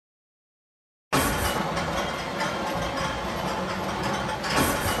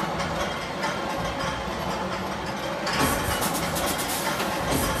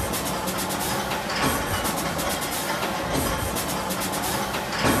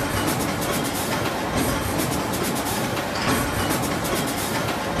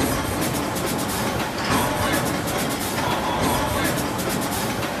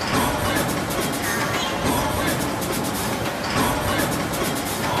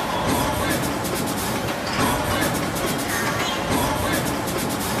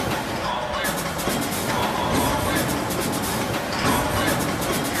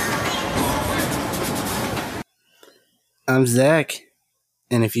I'm Zach,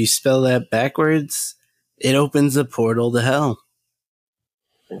 and if you spell that backwards, it opens a portal to hell.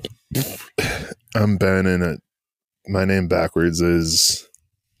 I'm Ben, and my name backwards is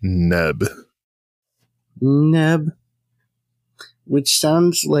Neb. Neb, which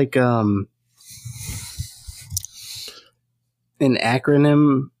sounds like an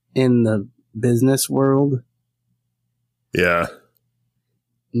acronym in the business world. Yeah.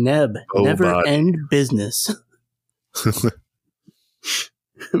 Neb, never end business.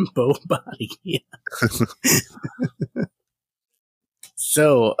 Bow body, yeah.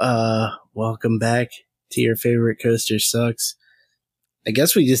 So, welcome back to Your Favorite Coaster Sucks. I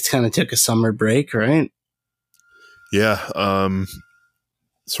guess we just kind of took a summer break, right? Yeah,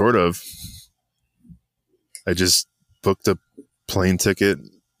 sort of. I just booked a plane ticket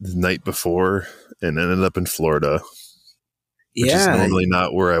the night before and ended up in Florida, which is normally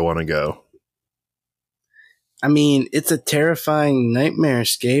not where I want to go. I mean, it's a terrifying nightmare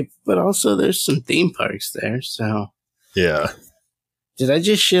escape, but also there's some theme parks there, so... Yeah. Did I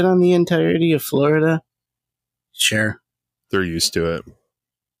just shit on the entirety of Florida? Sure. They're used to it.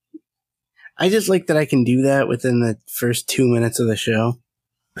 I just like that I can do that within the first 2 minutes of the show.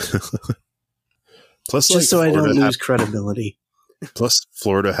 Plus, just so Florida I don't lose credibility. Plus,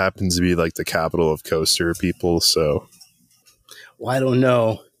 Florida happens to be like the capital of coaster people, so... Well, I don't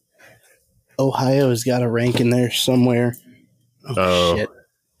know. Ohio's got a rank in there somewhere. Oh, shit.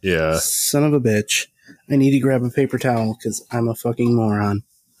 Yeah. Son of a bitch. I need to grab a paper towel because I'm a fucking moron.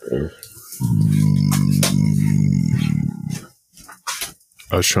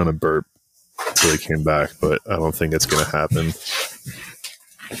 I was trying to burp until he came back, but I don't think it's going to happen.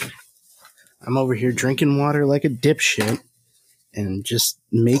 I'm over here drinking water like a dipshit and just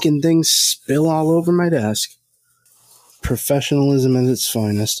making things spill all over my desk. Professionalism at its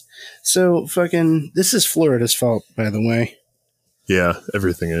finest. So, this is Florida's fault, by the way. Yeah,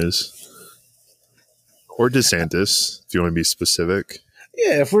 everything is. Or DeSantis, if you want to be specific.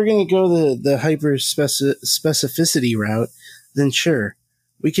 Yeah, if we're going to go the hyper specificity route, then sure,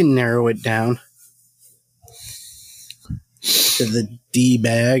 we can narrow it down to the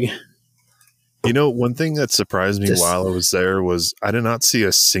D-bag. You know, one thing that surprised me while I was there was I did not see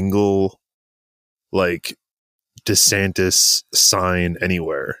a single, DeSantis sign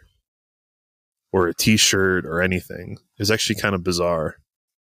anywhere. Or a t-shirt or anything. It was actually kind of bizarre.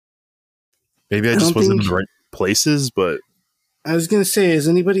 Maybe I just wasn't in the right places, but... I was going to say, is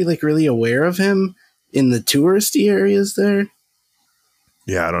anybody, really aware of him in the touristy areas there?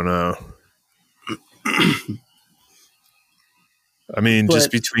 Yeah, I don't know. I mean,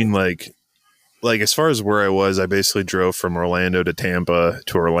 just between, as far as where I was, I basically drove from Orlando to Tampa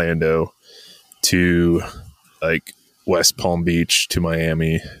to Orlando to, West Palm Beach to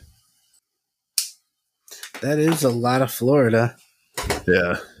Miami. That is a lot of Florida.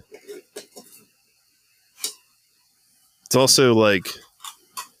 Yeah. It's also it's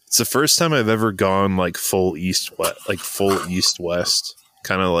the first time I've ever gone full east-west,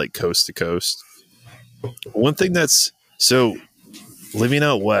 kind of coast to coast. One thing living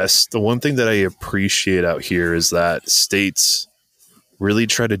out west, the one thing that I appreciate out here is that states really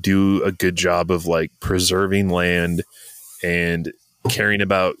try to do a good job of preserving land and caring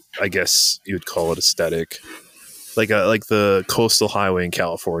about, I guess you would call it aesthetic, like the coastal highway in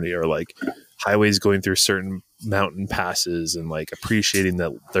California, or highways going through certain mountain passes and appreciating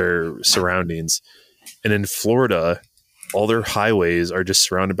their surroundings. And in Florida, all their highways are just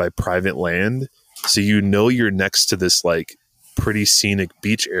surrounded by private land, so you're next to this pretty scenic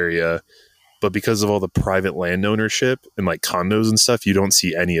beach area, but because of all the private land ownership and condos and stuff, you don't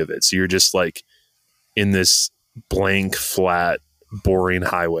see any of it. So you're just in this blank, flat, boring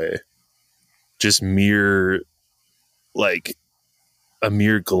highway, just a mere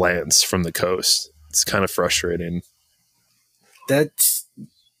glance from the coast. It's kind of frustrating. That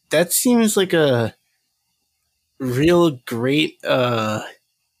seems like a real great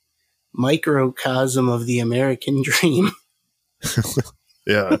microcosm of the American dream.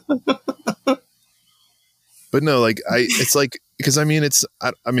 Yeah. But no,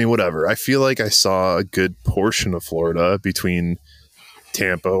 whatever. I feel like I saw a good portion of Florida between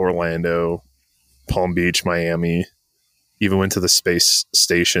Tampa, Orlando, Palm Beach, Miami. Even went to the space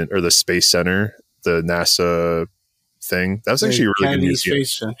station or the space center, the NASA thing. That was actually a really good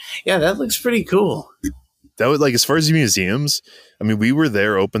museum. Yeah, that looks pretty cool. That was as far as the museums, I mean, we were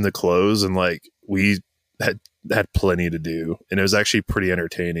there open to close, and we had plenty to do, and it was actually pretty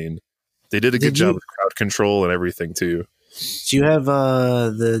entertaining. They did a good job with crowd control and everything too. Do you have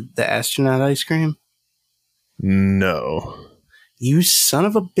the astronaut ice cream? No. You son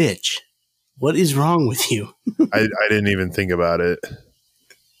of a bitch. What is wrong with you? I didn't even think about it.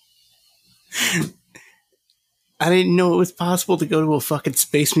 I didn't know it was possible to go to a fucking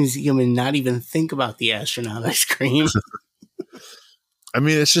space museum and not even think about the astronaut ice cream. I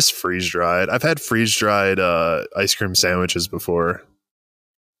mean, it's just freeze dried. I've had freeze dried ice cream sandwiches before,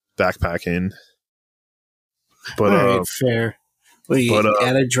 backpacking. But all right, fair. Well, you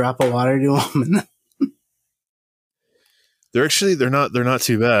add a drop of water to them. They're not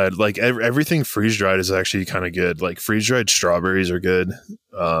too bad. Like everything freeze dried is actually kind of good. Like freeze dried strawberries are good.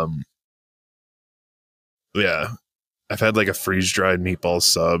 Yeah, I've had like a freeze dried meatball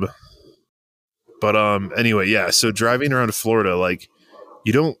sub. But anyway, yeah. So driving around Florida, like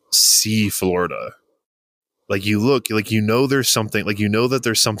you don't see Florida. Like you look, like there's something, like that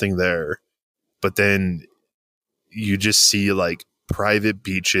there's something there, but then you just see like private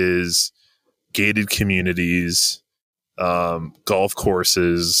beaches, gated communities, golf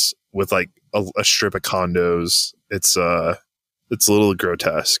courses with like a strip of condos. It's a little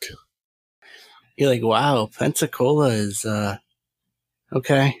grotesque. You're like, wow, Pensacola is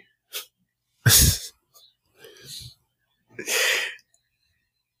okay.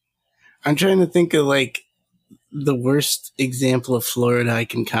 I'm trying to think of like the worst example of Florida I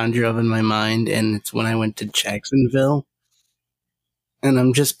can conjure up in my mind, and it's when I went to Jacksonville. And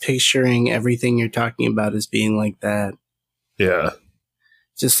I'm just picturing everything you're talking about as being like that. Yeah.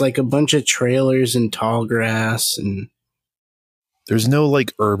 Just like a bunch of trailers and tall grass, and there's no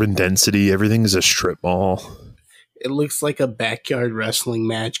like urban density. Everything is a strip mall. It looks like a backyard wrestling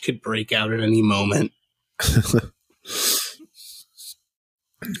match could break out at any moment.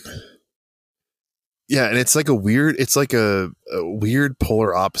 Yeah, and it's like a weird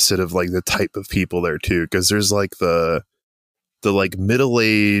polar opposite of like the type of people there too, because there's like the like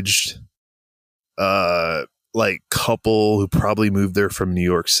middle-aged like couple who probably moved there from New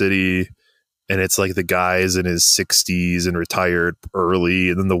York City, and it's like the guy is in his 60s and retired early,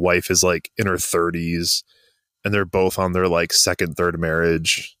 and then the wife is like in her 30s, and they're both on their like second, third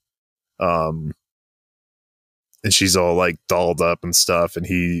marriage. And she's all like dolled up and stuff, and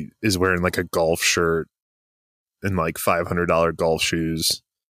he is wearing like a golf shirt and like $500 golf shoes,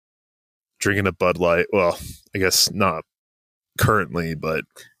 drinking a Bud Light. Well, I guess not currently, but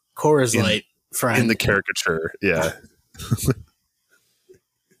Coors Light, friend. In the caricature, yeah.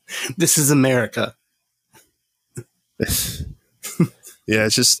 This is America. Yeah,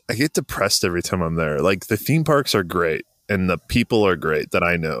 it's just, I get depressed every time I'm there. Like, the theme parks are great, and the people are great that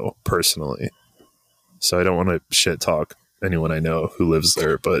I know personally. So I don't want to shit talk anyone I know who lives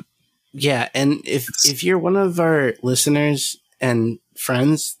there, but yeah, and if you're one of our listeners and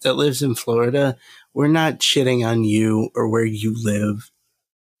friends that lives in Florida, we're not shitting on you or where you live.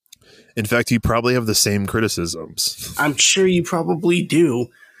 In fact, you probably have the same criticisms. I'm sure you probably do.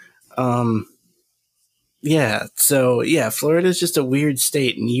 Yeah, so yeah, Florida's just a weird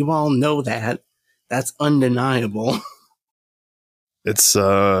state, and you all know that. That's undeniable. It's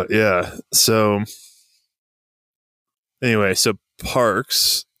yeah. So anyway, so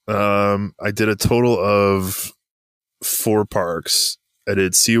parks. I did a total of 4 parks. I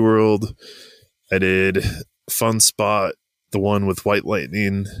did SeaWorld. I did Fun Spot, the one with White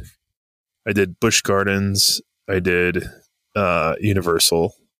Lightning. I did Busch Gardens. I did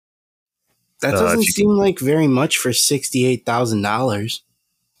Universal. That doesn't seem like very much for $68,000.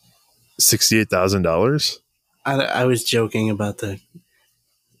 $68,000? I was joking about the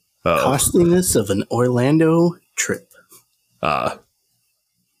costliness of an Orlando trip.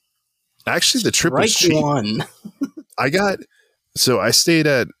 Actually, the trip was cheap. One. I stayed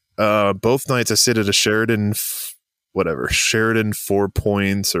at both nights. I stayed at a Sheraton, Sheraton 4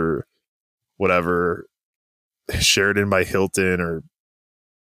 Points or whatever, Sheraton by Hilton or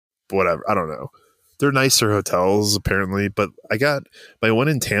whatever. I don't know. They're nicer hotels apparently, but my one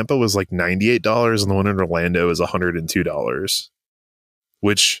in Tampa was like $98 and the one in Orlando is $102,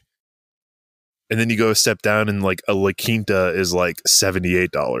 and then you go a step down and like a La Quinta is like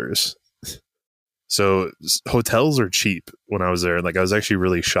 $78. So hotels are cheap when I was there. And like, I was actually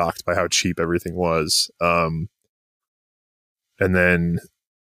really shocked by how cheap everything was. And then,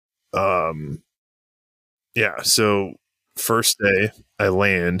 yeah, so first day I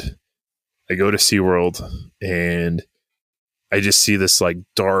land, I go to SeaWorld and I just see this like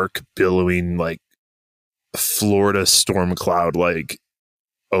dark billowing, like Florida storm cloud, like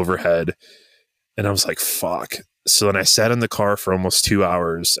overhead. And I was like, fuck. So then I sat in the car for almost 2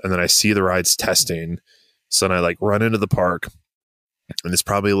 hours and then I see the rides testing. So then I like run into the park and it's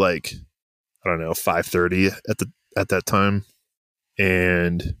probably like, I don't know, 5:30 at that time.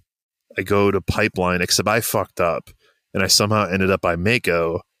 And I go to Pipeline, except I fucked up and I somehow ended up by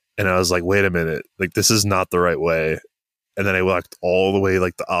Mako And I was like, wait a minute, like this is not the right way. And then I walked all the way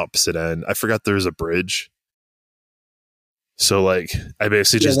like the opposite end. I forgot there was a bridge. So like I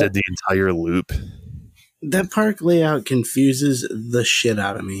basically just did the entire loop. That park layout confuses the shit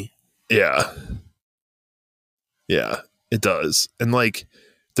out of me. Yeah. Yeah, it does. And like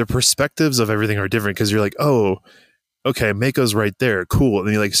the perspectives of everything are different because you're like, oh, okay, Mako's right there. Cool. And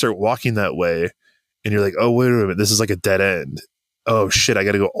then you like start walking that way and you're like, oh, wait a minute, this is like a dead end. Oh shit, I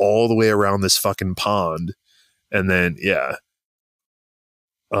gotta go all the way around this fucking pond. And then yeah.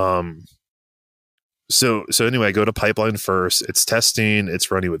 So anyway, I go to Pipeline first. It's testing,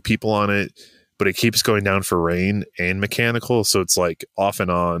 it's running with people on it, but it keeps going down for rain and mechanical, so it's like off and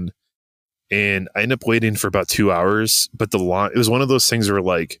on. And I end up waiting for about 2 hours, but the line, it was one of those things where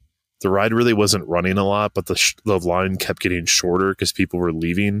like the ride really wasn't running a lot, but the line kept getting shorter because people were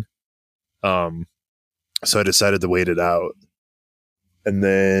leaving. So I decided to wait it out. And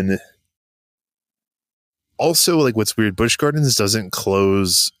then also, like, what's weird, Busch Gardens doesn't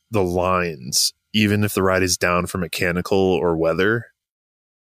close the lines even if the ride is down for mechanical or weather.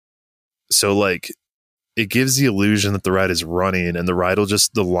 So like it gives the illusion that the ride is running, and the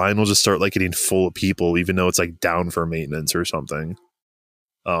line will just start like getting full of people even though it's like down for maintenance or something,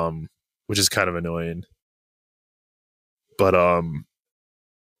 which is kind of annoying. But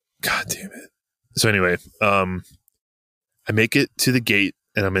god damn it. So anyway, I make it to the gate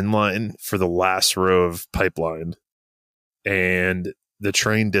and I'm in line for the last row of Pipeline, and the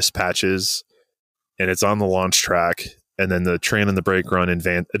train dispatches and it's on the launch track, and then the train and the brake run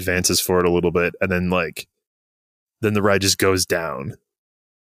advances forward a little bit, and then the ride just goes down,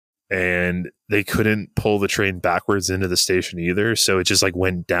 and they couldn't pull the train backwards into the station either, so it just like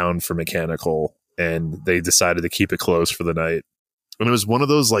went down for mechanical, and they decided to keep it closed for the night. And it was one of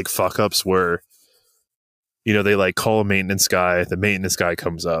those like fuck ups where, you know, they like call a maintenance guy, the maintenance guy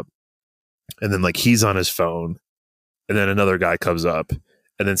comes up, and then like he's on his phone, and then another guy comes up,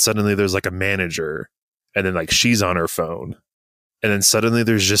 and then suddenly there's like a manager, and then like she's on her phone, and then suddenly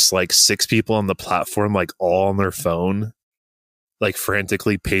there's just like 6 people on the platform, like all on their phone, like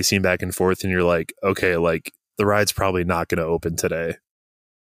frantically pacing back and forth, and you're like, okay, like the ride's probably not going to open today.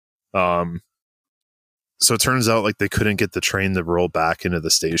 So it turns out like they couldn't get the train to roll back into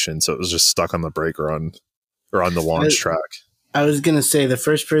the station, so it was just stuck on the brake run or on the launch track. I was gonna say the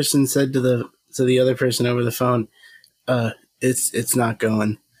first person said to the other person over the phone, it's not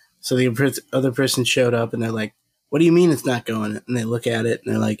going. So the other person showed up and they're like, what do you mean it's not going? And they look at it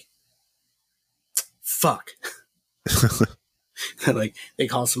and they're like, fuck. Like they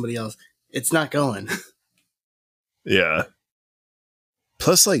call somebody else. It's not going. Yeah.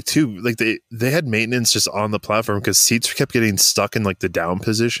 Plus, like, too, like they had maintenance just on the platform because seats kept getting stuck in like the down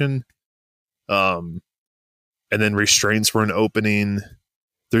position. And then restraints weren't opening.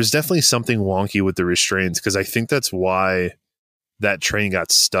 There's definitely something wonky with the restraints, because I think that's why that train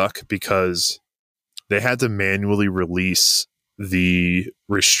got stuck, because they had to manually release the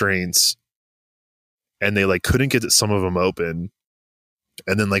restraints and they like couldn't get some of them open.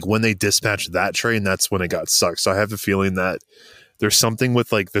 And then like when they dispatched that train, that's when it got stuck. So I have a feeling that there's something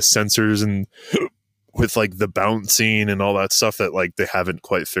with like the sensors and with like the bouncing and all that stuff that like they haven't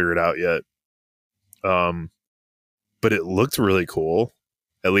quite figured out yet. But it looked really cool.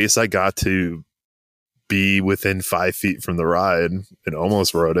 At least I got to be within 5 feet from the ride and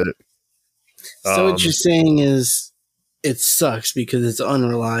almost rode it. So what you're saying is it sucks because it's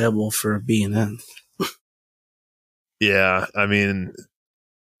unreliable for B&M. Yeah, I mean,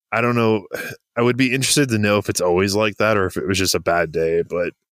 I don't know. I would be interested to know if it's always like that or if it was just a bad day.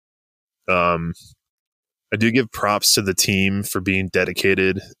 But I do give props to the team for being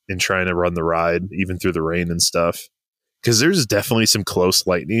dedicated and trying to run the ride, even through the rain and stuff. Because there's definitely some close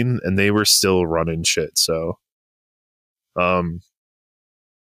lightning, and they were still running shit. So, and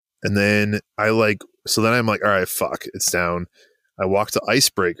then then I'm like, all right, fuck, it's down. I walked to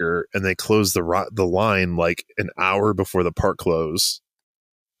Icebreaker, and they closed the line like an hour before the park closed.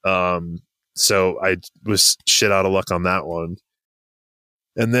 So I was shit out of luck on that one.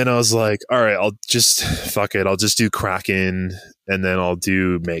 And then I was like, all right, I'll just fuck it. I'll just do Kraken, and then I'll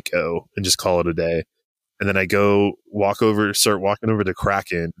do Mako and just call it a day. And then I start walking over to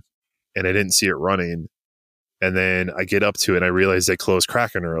Kraken, and I didn't see it running. And then I get up to it and I realized they closed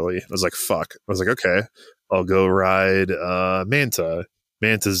Kraken early. I was like, fuck. I was like, okay, I'll go ride Manta.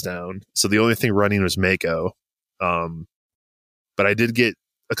 Manta's down. So the only thing running was Mako. But I did get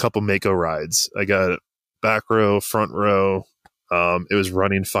a couple Mako rides. I got back row, front row. It was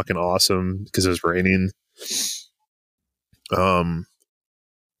running fucking awesome because it was raining.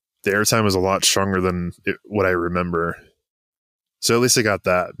 The airtime was a lot stronger than what I remember. So at least I got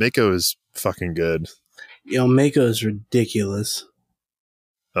that. Mako is fucking good. Yo, Mako is ridiculous.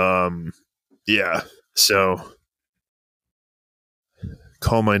 Yeah. So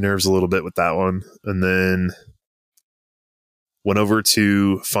calm my nerves a little bit with that one. And then went over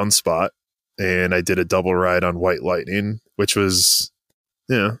to Fun Spot and I did a double ride on White Lightning, which was,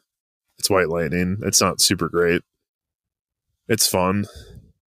 yeah, it's White Lightning. It's not super great. It's fun.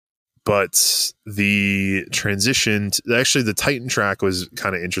 But the transition, actually the Titan track was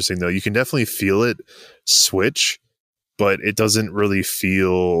kind of interesting though. You can definitely feel it switch, but it doesn't really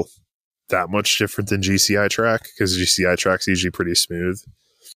feel that much different than GCI track because GCI track's usually pretty smooth.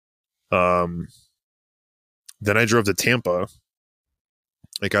 Then I drove to Tampa.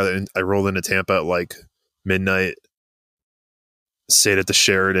 I rolled into Tampa at like midnight, stayed at the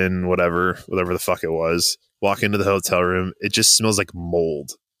Sheraton, whatever the fuck it was. Walk into the hotel room. It just smells like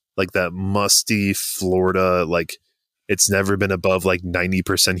mold, like that musty Florida. Like it's never been above like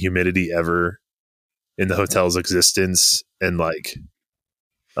 90% humidity ever in the hotel's existence. And like,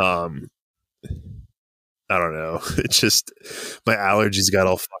 I don't know. It just, my allergies got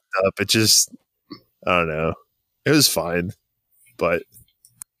all fucked up. It just, I don't know. It was fine, but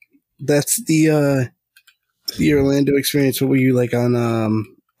that's the Orlando experience. What were you like on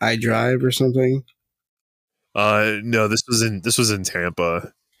iDrive or something? No, this was in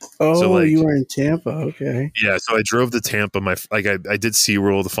Tampa. Oh, so like, you were in Tampa. Okay. Yeah, so I drove to Tampa. I did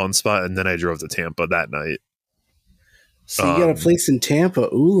SeaWorld, the Fun Spot, and then I drove to Tampa that night. So you got a place in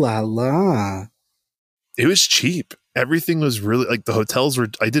Tampa. Ooh la la. It was cheap. Everything was really like the hotels were.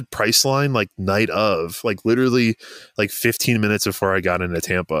 I did Priceline like night of, like literally like 15 minutes before I got into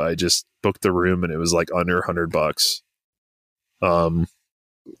Tampa. I just booked the room and it was like under $100.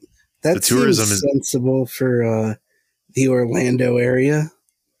 That tourism seems sensible for the Orlando area.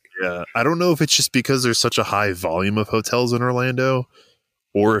 Yeah, I don't know if it's just because there's such a high volume of hotels in Orlando,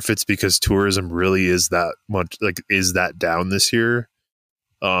 or if it's because tourism really is that much, like, is that down this year.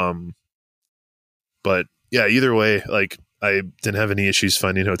 But yeah, either way, like I didn't have any issues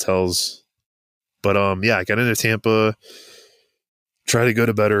finding hotels. But yeah, I got into Tampa, tried to go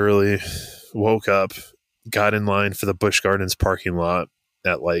to bed early, woke up, got in line for the Busch Gardens parking lot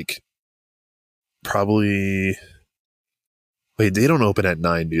at like probably. Wait, they don't open at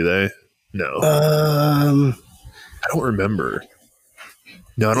 9, do they? No. I don't remember.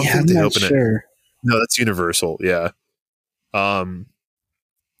 No, I don't think they open at. No, that's Universal. Yeah.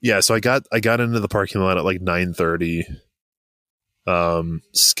 Yeah. So I got into the parking lot at like 9:30.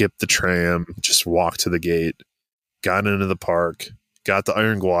 Skipped the tram, just walked to the gate, got into the park, got the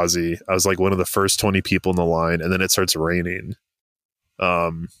Iron Gwazi. I was like one of the first 20 people in the line, and then it starts raining.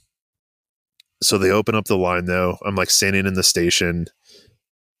 So they open up the line though. I'm like standing in the station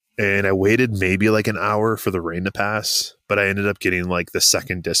and I waited maybe like an hour for the rain to pass, but I ended up getting like the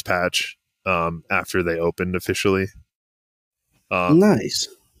second dispatch after they opened officially. Nice.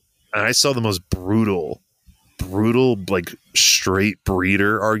 And I saw the most brutal, like straight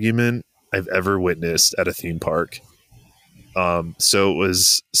breeder argument I've ever witnessed at a theme park. So it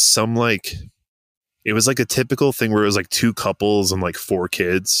was it was like a typical thing where it was like 2 couples and like 4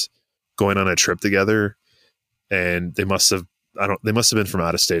 kids going on a trip together, and they must have been from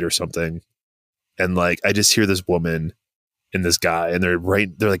out of state or something. And like I just hear this woman and this guy, and they're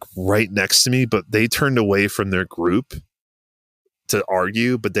like right next to me, but they turned away from their group to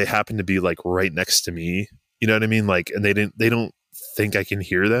argue, but they happen to be like right next to me. You know what I mean? Like, and they don't think I can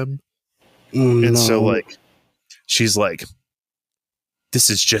hear them. And so like she's like, this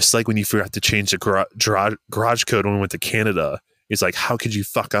is just like when you forgot to change the garage code when we went to Canada. He's like, how could you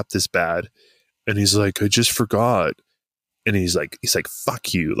fuck up this bad? And he's like, I just forgot. And he's like,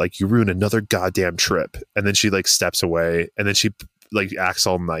 fuck you. Like, you ruined another goddamn trip. And then she like steps away, and then she like acts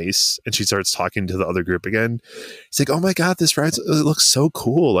all nice, and she starts talking to the other group again. He's like, oh my God, this ride, it looks so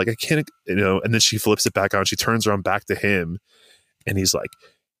cool. Like I can't, and then she flips it back on. She turns around back to him, and he's like,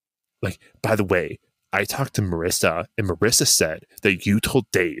 by the way, I talked to Marissa, and Marissa said that you told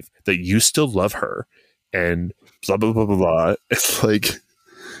Dave that you still love her, and blah blah blah blah blah. It's like,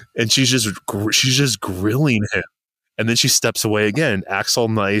 and she's just grilling him, and then she steps away again, acts all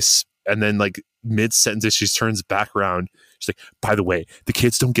nice, and then like mid sentence she turns back around. She's like, by the way, the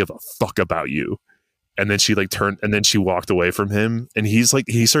kids don't give a fuck about you. And then she like turned, and then she walked away from him, and he's like,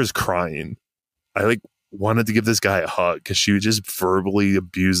 he starts crying. I like wanted to give this guy a hug because she would just verbally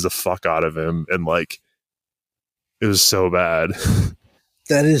abuse the fuck out of him, and like it was so bad.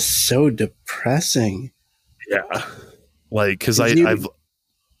 That is so depressing. Yeah, like because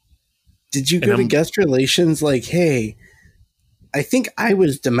did you go to guest relations like, hey, I think I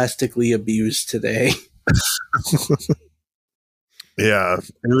was domestically abused today? Yeah,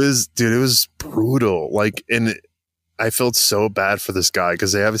 it was brutal. Like, and I felt so bad for this guy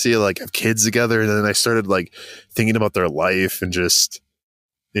because they obviously like have kids together, and then I started like thinking about their life and just,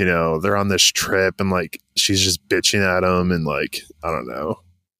 you know, they're on this trip and like she's just bitching at him and like I don't know.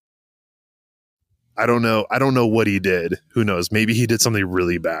 I don't know what he did. Who knows? Maybe he did something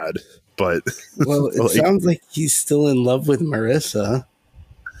really bad. But Well, it like, sounds like he's still in love with Marissa.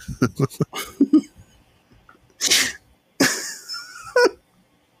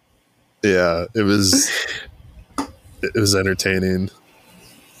 yeah, it was entertaining.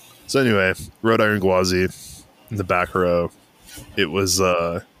 So anyway, Rhode Iron Gwazi in the back row. It was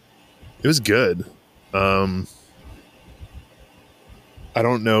good. Um I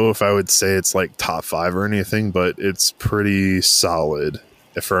don't know if I would say it's like top 5 or anything, but it's pretty solid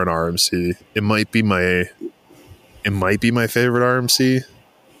for an RMC. It might be my favorite RMC.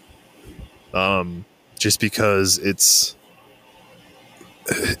 Just because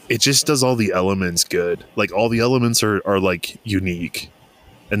it just does all the elements good. Like all the elements are like unique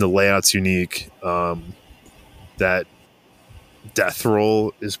and the layout's unique. That death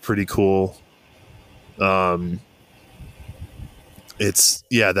roll is pretty cool. It's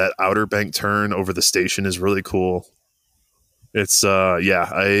that Outer Bank turn over the station is really cool. It's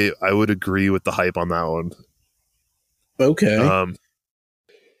I would agree with the hype on that one. Okay.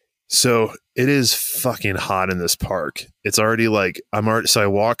 So it is fucking hot in this park. It's already like so I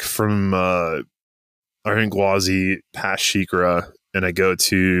walk from Iron Gwazi past Shikra and I go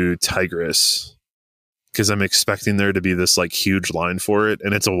to Tigris because I'm expecting there to be this like huge line for it,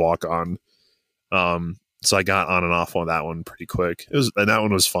 and it's a walk on. So I got on and off on that one pretty quick. And that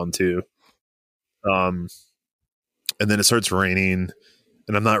one was fun too. And then it starts raining,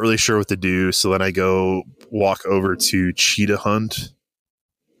 and I'm not really sure what to do. So then I go walk over to Cheetah Hunt,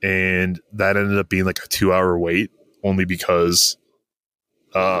 and that ended up being like a 2-hour wait, only because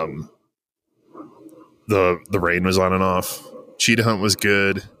the rain was on and off. Cheetah Hunt was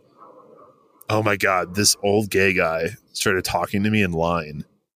good. Oh my god, this old gay guy started talking to me in line.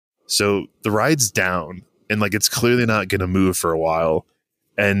 So the ride's down, and like it's clearly not going to move for a while,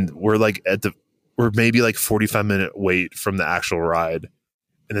 and we're like we're maybe like 45-minute wait from the actual ride,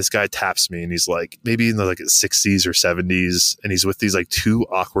 and this guy taps me, and he's like maybe in the like 60s or 70s, and he's with these like 2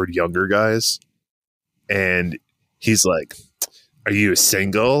 awkward younger guys, and he's like, "Are you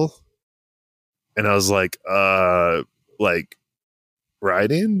single?" And I was like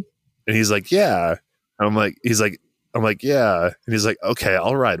riding, and he's like, "Yeah." And I'm like, "Yeah," and he's like, "Okay,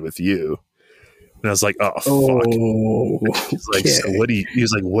 I'll ride with you." And I was like, "Oh fuck." He's like, Okay. "So what do you?" He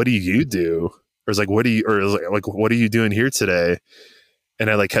was like, "What do you do?" Or was like, "What do you?" Or like, "What are you doing here today?" And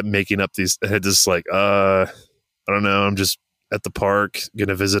I like kept making up these. I had just like, I don't know. I'm just at the park,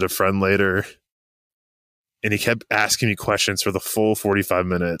 gonna visit a friend later. And he kept asking me questions for the full 45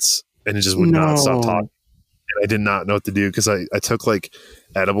 minutes, and he just would not stop talking. And I did not know what to do because I took like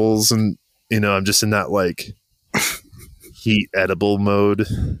edibles, and you know I'm just in that like heat edible mode.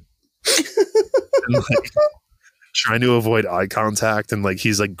 And, like, trying to avoid eye contact, and like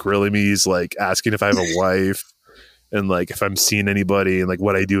he's like grilling me, he's like asking if I have a wife and like if I'm seeing anybody and like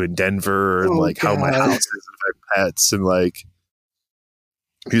what I do in Denver and like how my house is and if I have pets, and like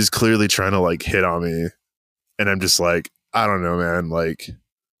he's clearly trying to like hit on me, and I'm just like, I don't know, man, like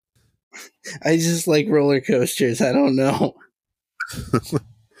I just like roller coasters. I don't know.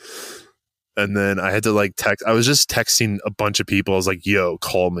 and then I had to like I was just texting a bunch of people. I was like, yo,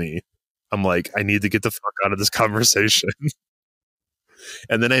 call me. I'm like, I need to get the fuck out of this conversation.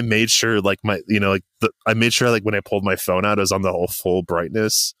 And then I made sure like I made sure like when I pulled my phone out, it was on the whole full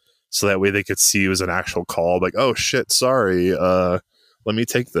brightness. So that way they could see it was an actual call. Like, oh shit, sorry. Let me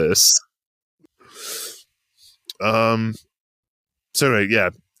take this. So anyway,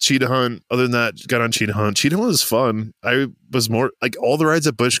 yeah. Cheetah Hunt. Other than that, got on Cheetah Hunt. Cheetah Hunt was fun. I was more like all the rides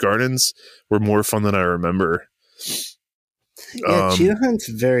at Busch Gardens were more fun than I remember. Yeah, Cheetah Hunt's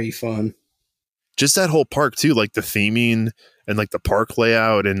very fun. Just that whole park too, like the theming and like the park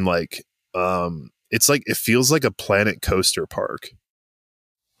layout, and like it's like it feels like a Planet Coaster park.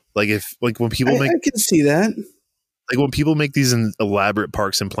 Like if like when people I can see that. Like when people make these elaborate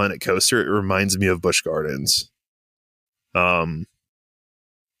parks in Planet Coaster, it reminds me of Busch Gardens.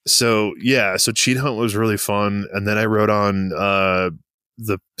 So Cheetah Hunt was really fun, and then I rode on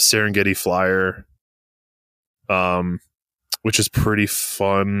the Serengeti Flyer, which is pretty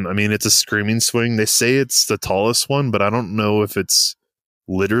fun. I mean, it's a screaming swing. They say it's the tallest one, but I don't know if it's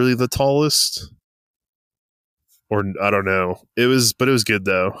literally the tallest, or I don't know. It was good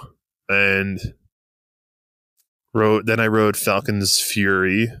though, and I rode Falcon's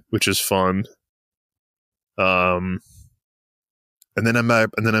Fury, which is fun. and then I'm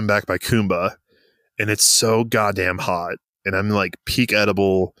back by Kumba, and it's so goddamn hot, and I'm like peak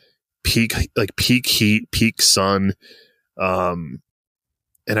edible, peak heat, peak sun. And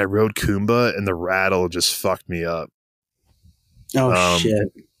I rode Kumba, and the rattle just fucked me up. Oh shit.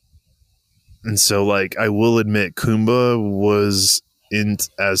 And so, like, I will admit, Kumba wasn't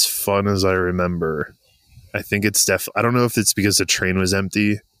as fun as I remember. I think it's I don't know if it's because the train was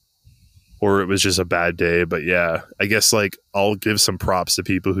empty or it was just a bad day, but yeah, I guess, like, I'll give some props to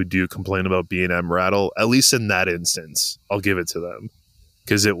people who do complain about B&M rattle. At least in that instance, I'll give it to them,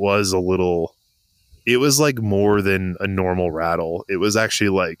 because it was like more than a normal rattle. It was actually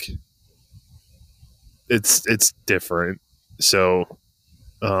like, it's different. So,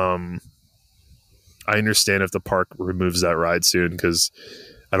 I understand if the park removes that ride soon, because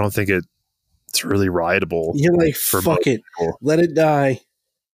I don't think it's really rideable. You're like, fuck it, let it die.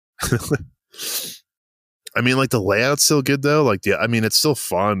 I mean, like, the layout's still good though. Like, I mean, it's still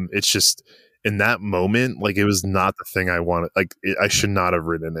fun. It's just in that moment, like, it was not the thing I wanted. Like, I should not have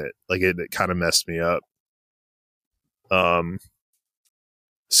ridden it. Like, it kind of messed me up.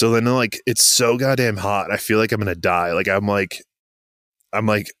 So then, like, it's so goddamn hot. I feel like I'm gonna die. Like, I'm like,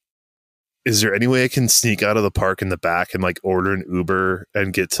 is there any way I can sneak out of the park in the back and, like, order an Uber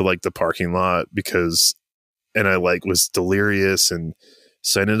and get to, like, the parking lot? And I, like, was delirious. And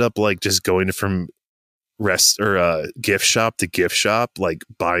so I ended up, like, just going from gift shop to gift shop, like,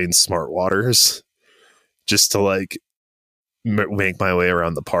 buying smart waters just to, like, make my way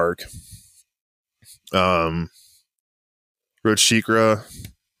around the park. Rode Sheikra.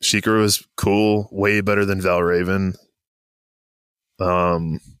 Sheikra was cool. Way better than Valraven.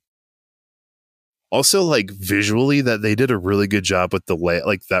 Also, like, visually, that they did a really good job with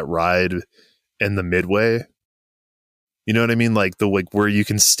like, that ride and the midway. You know what I mean? Like, where you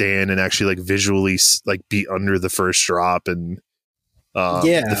can stand and actually, like, visually, like, be under the first drop, and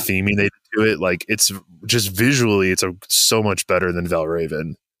the theming they do it. Like, it's just visually, it's so much better than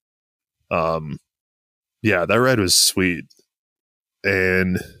Valraven. Yeah, that ride was sweet.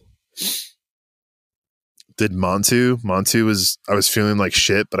 And did Montu. I was feeling like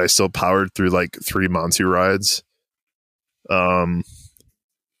shit, but I still powered through, like, 3 Montu rides.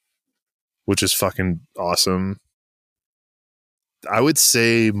 Which is fucking awesome. I would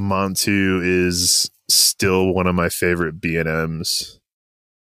say Montu is still one of my favorite B&Ms.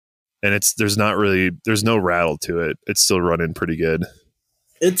 And there's no rattle to it. It's still running pretty good.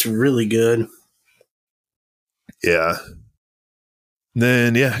 It's really good. Yeah.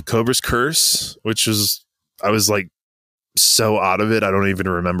 Then, yeah, Cobra's Curse, which I was, like, so out of it, I don't even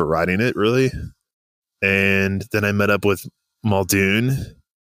remember riding it, really. And then I met up with Muldoon,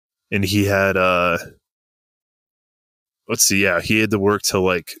 and he had, he had to work till,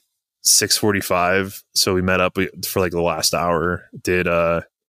 like, 6:45, so we met up for, like, the last hour, did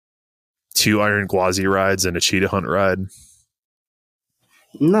 2 Iron Gwazi rides and a cheetah hunt ride.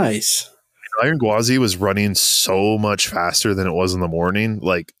 Nice. Iron Gwazi was running so much faster than it was in the morning,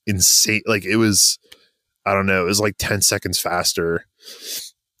 like, insane. Like, it was, I don't know, it was like 10 seconds faster,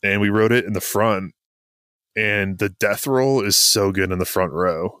 and we rode it in the front, and the death roll is so good in the front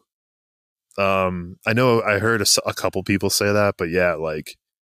row. I know I heard a couple people say that, but yeah, like,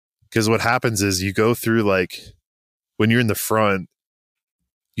 because what happens is you go through, like, when you're in the front,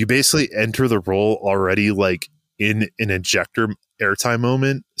 you basically enter the roll already, like, in an ejector airtime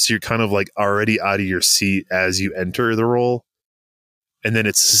moment. So you're kind of, like, already out of your seat as you enter the roll. And then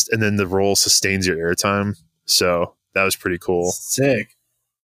the roll sustains your airtime. So that was pretty cool. Sick.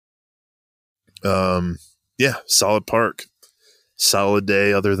 Yeah, solid park. Solid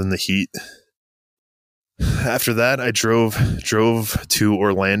day other than the heat. After that, I drove to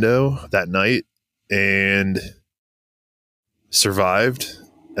Orlando that night and survived.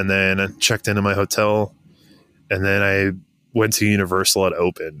 And then I checked into my hotel. And then I went to Universal at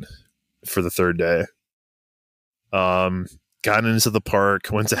Open for the 3rd day. Got into the park,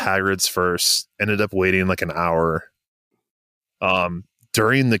 went to Hagrid's first, ended up waiting like an hour.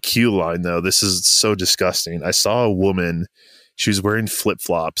 During the queue line, though, this is so disgusting. I saw a woman, she was wearing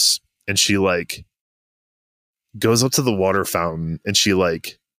flip-flops, and she, like, goes up to the water fountain, and she,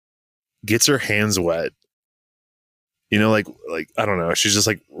 like, gets her hands wet. You know, like I don't know. She's just,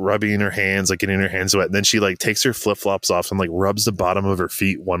 like, rubbing her hands, like, getting her hands wet. And then she, like, takes her flip-flops off and, like, rubs the bottom of her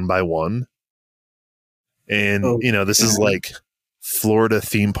feet one by one. And, this is, like, Florida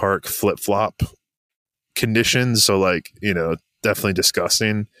theme park flip-flop conditions. So, like, definitely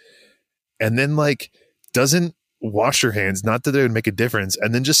disgusting. And then, like, doesn't wash her hands. Not that it would make a difference.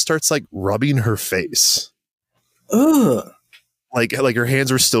 And then just starts, like, rubbing her face. Ugh. Like her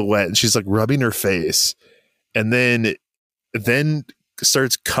hands were still wet. And she's, like, rubbing her face. And then then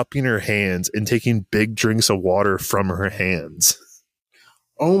starts cupping her hands and taking big drinks of water from her hands.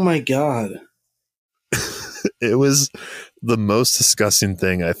 Oh my God. It was the most disgusting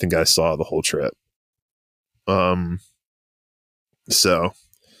thing I think I saw the whole trip. So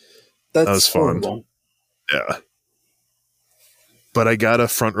That's that was fun. horrible. Yeah. But I got a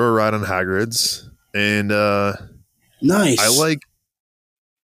front row ride on Hagrid's, and nice. I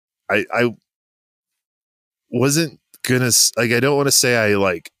wasn't gonna like, I don't want to say I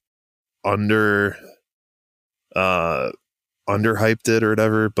like underhyped it or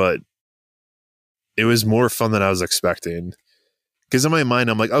whatever, but it was more fun than I was expecting. Because in my mind,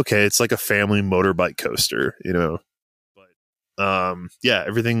 I'm like, okay, it's like a family motorbike coaster, you know. But yeah,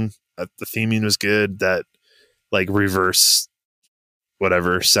 everything. The theming was good. That like reverse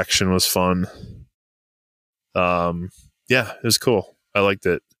whatever section was fun. Yeah, it was cool. I liked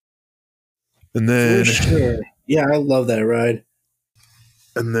it. And then, for sure. Yeah, I love that ride.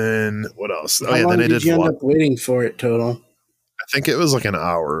 And then what else? How long then I did you end up waiting for it total? I think it was like an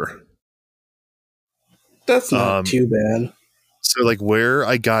hour. That's not too bad. So like where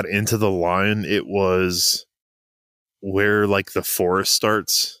I got into the line, it was where like the forest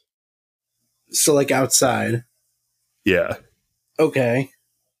starts. So like outside. Yeah. Okay.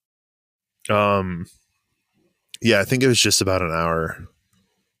 Yeah, I think it was just about an hour.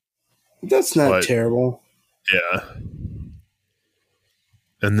 That's not terrible. Yeah.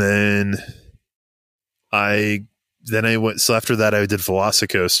 And then I went, so after that I did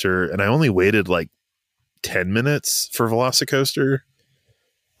Velocicoaster, and I only waited like 10 minutes for Velocicoaster.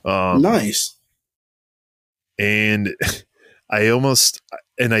 Nice. And I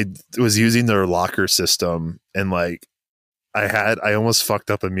was using their locker system, and like I almost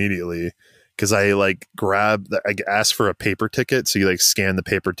fucked up immediately because I like I asked for a paper ticket. So you like scan the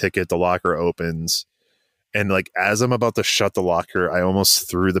paper ticket, the locker opens. And like, as I'm about to shut the locker, I almost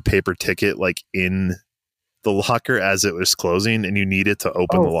threw the paper ticket like in the locker as it was closing, and you needed to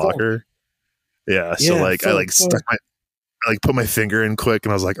open the locker. Yeah. So like, I put my finger in quick,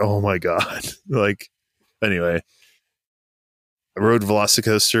 and I was like, oh my God. Like, anyway, I rode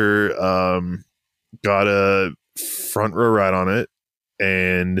Velocicoaster, got a front row ride on it,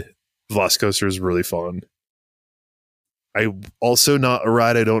 and Velocicoaster is really fun. I also not a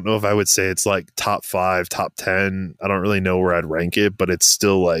ride. I don't know if I would say it's like top 5, top 10. I don't really know where I'd rank it, but it's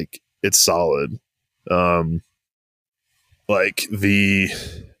still like, it's solid. Like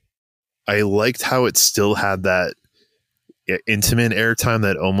I liked how it still had that intimate airtime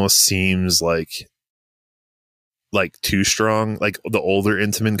that almost seems like too strong. Like the older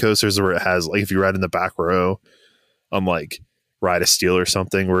Intamin coasters where it has, like, if you ride in the back row on like Ride a Steel or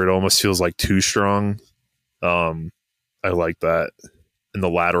something, where it almost feels like too strong. I like that. And the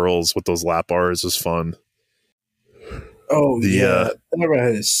laterals with those lap bars was fun. Oh, yeah. That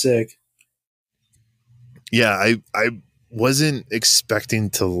ride is sick. Yeah, I wasn't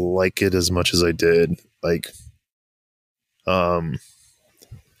expecting to like it as much as I did. Like, the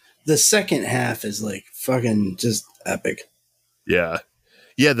second half is like fucking just epic. Yeah.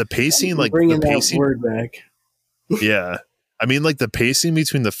 Yeah, the pacing, like bringing the pacing, that word back. Yeah. I mean, like the pacing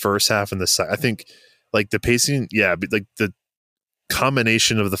between the first half and the second, I think like the pacing, yeah, but like the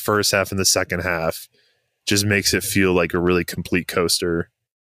combination of the first half and the second half just makes it feel like a really complete coaster.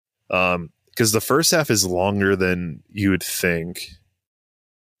 Because the first half is longer than you would think.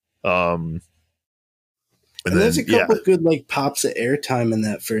 And there's a couple good like pops of airtime in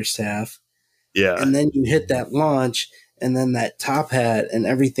that first half. Yeah. And then you hit that launch, and then that top hat and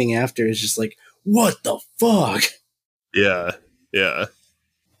everything after is just like, what the fuck? Yeah. Yeah.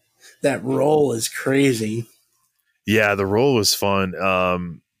 That roll is crazy. Yeah, the roll was fun.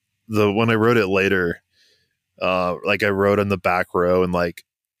 When I rode it later, like I rode on the back row and like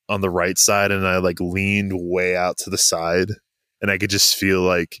on the right side, and I like leaned way out to the side, and I could just feel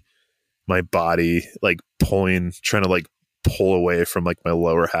like my body like trying to like pull away from like my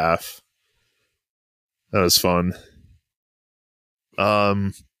lower half. That was fun.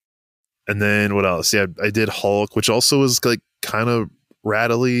 And then what else? Yeah, I did Hulk, which also was like kind of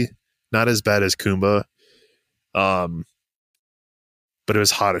rattly, not as bad as Kumba. But it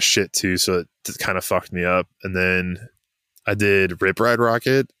was hot as shit too, so it kind of fucked me up. And then I did Rip Ride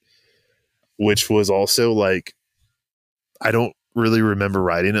Rocket, which was also like, I don't really remember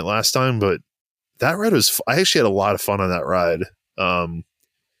riding it last time, but that ride was, I actually had a lot of fun on that ride. I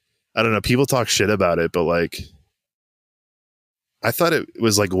don't know, people talk shit about it, but like, I thought it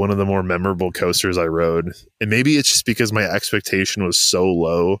was like one of the more memorable coasters I rode. And maybe it's just because my expectation was so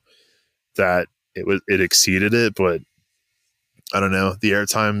low that it exceeded it, but I don't know. The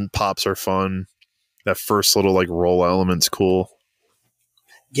airtime pops are fun. That first little like roll element's cool.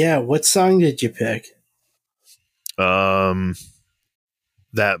 Yeah, what song did you pick? That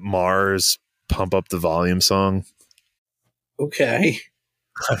Mars Pump Up the Volume song. Okay.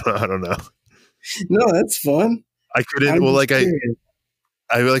 I don't know. No, that's fun. I couldn't. I'm Well, just like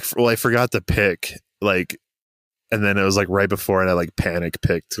curious. I forgot to pick like, and then it was like right before, and I like panic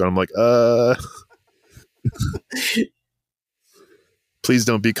picked. So I'm like, please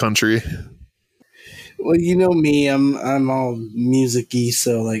don't be country. Well, you know me, I'm all music-y,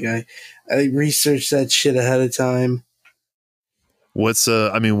 so like I research that shit ahead of time. What's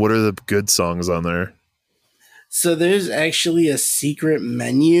I mean, what are the good songs on there? So there's actually a secret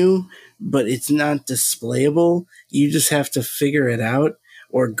menu, but it's not displayable. You just have to figure it out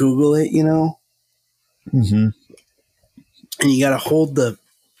or Google it, you know? Mm-hmm. And you got to hold the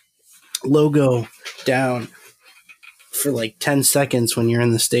logo down for like 10 seconds when you're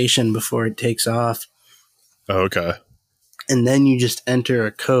in the station before it takes off. Oh, okay. And then you just enter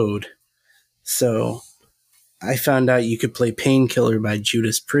a code. So I found out you could play Painkiller by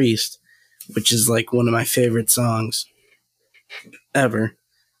Judas Priest, which is like one of my favorite songs ever.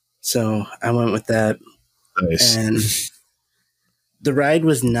 So I went with that. Nice. And the ride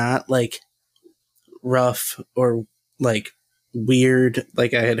was not like rough or like weird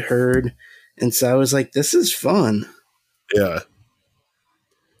like I had heard. And so I was like, this is fun. Yeah.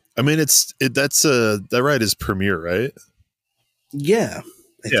 I mean, that ride is Premiere, right? Yeah,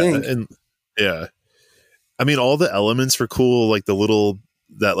 I think. And yeah. I mean, all the elements were cool. Like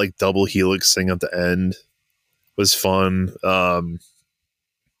that like double helix thing at the end was fun.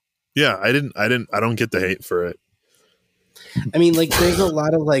 Yeah, I don't get the hate for it. I mean, like, there's a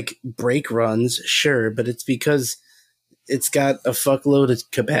lot of like brake runs, sure, but it's because it's got a fuckload of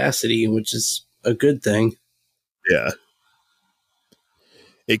capacity, which is a good thing. Yeah.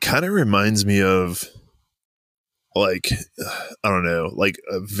 It kind of reminds me of like, I don't know, like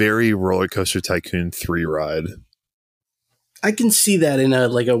a very Roller Coaster Tycoon 3 ride. I can see that in a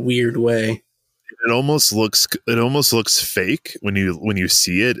like a weird way. It almost looks fake when you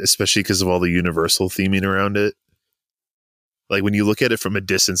see it, especially because of all the Universal theming around it. Like when you look at it from a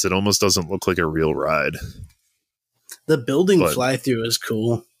distance, it almost doesn't look like a real ride. The building fly through is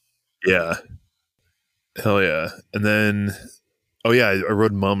cool. Yeah. Hell yeah. And then, oh yeah, I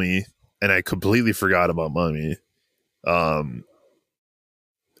rode Mummy, and I completely forgot about Mummy. Because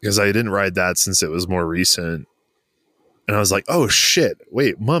I didn't ride that since it was more recent. And I was like, oh shit,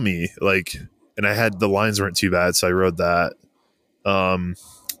 wait, Mummy. Like, and I had, the lines weren't too bad, so I rode that.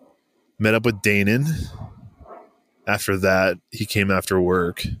 Met up with Danon. After that, he came after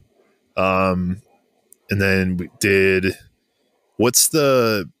work. And then we did, what's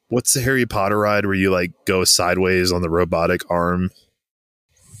the Harry Potter ride where you like go sideways on the robotic arm?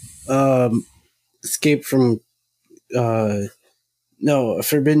 Escape from no, a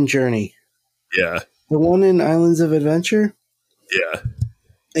Forbidden Journey. Yeah. The one in Islands of Adventure? Yeah.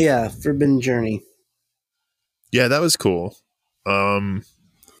 Yeah, Forbidden Journey. Yeah, that was cool. It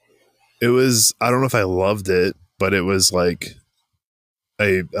was, I don't know if I loved it, but it was like,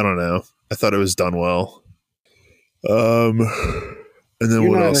 I don't know. I thought it was done well. And then You're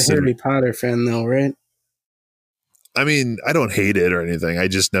what not else? a Harry Potter fan though, right? I mean, I don't hate it or anything. I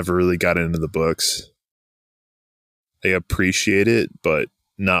just never really got into the books. I appreciate it, but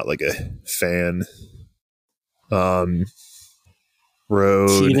not like a fan. Road.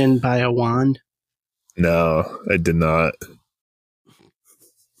 So you didn't buy a wand? No, I did not.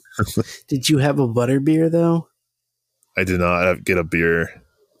 Did you have a butterbeer though? I did not get a beer.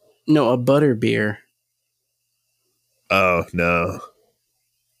 No, a butterbeer. Oh, no.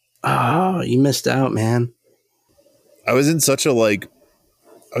 Oh, you missed out, man. I was in such a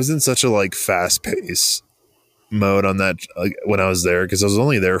fast pace mode on that, like, when I was there, because I was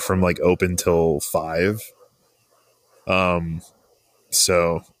only there from like open till 5.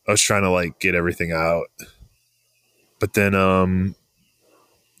 So I was trying to like get everything out. But then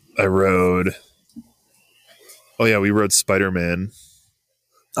I rode, oh yeah, we rode Spider-Man.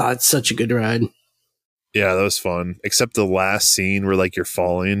 Oh, it's such a good ride. Yeah, that was fun. Except the last scene where like you're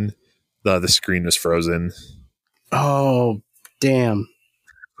falling, the screen was frozen. Oh, damn.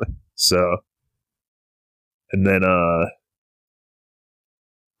 So, and then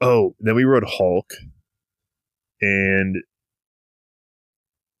then we rode Hulk, and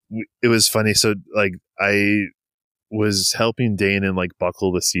it was funny. So like I was helping Dane and like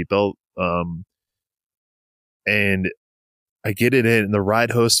buckle the seatbelt, and I get it in, and the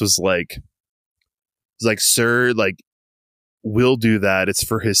ride host was like, sir, like, we'll do that. It's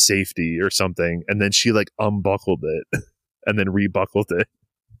for his safety or something. And then she like unbuckled it and then rebuckled it.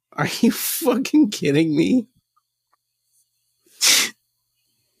 Are you fucking kidding me?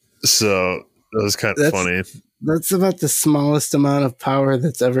 So that was kind of funny. That's about the smallest amount of power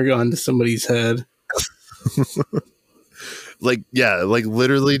that's ever gone to somebody's head. Like, yeah, like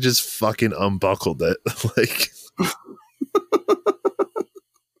literally just fucking unbuckled it. Like,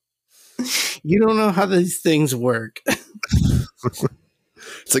 you don't know how these things work.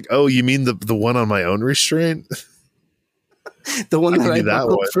 it's like, oh, you mean the one on my own restraint? The one that I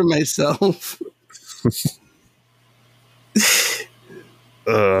buckled for myself.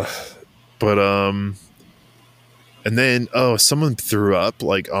 But and then someone threw up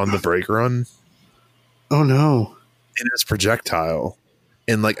like on the brake run. Oh no. In his projectile.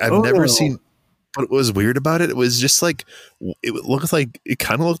 And like I've never seen, but what was weird about it was just like it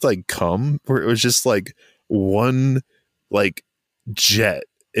kind of looked like cum, where it was just like one like jet.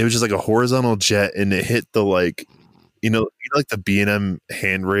 It was just like a horizontal jet, and it hit the like like the B&M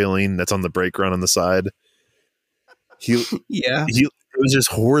hand railing that's on the brake run on the side. It was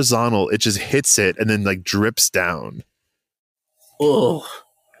just horizontal. It just hits it and then like drips down. Oh,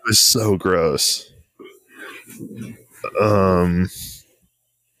 it was so gross. Trying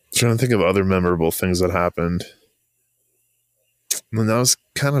to think of other memorable things that happened. And that was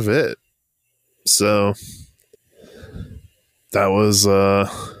kind of it. So that was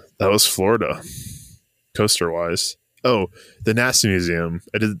Florida, coaster wise. Oh, the NASA Museum.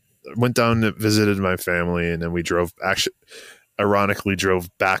 I went down and visited my family, and then we ironically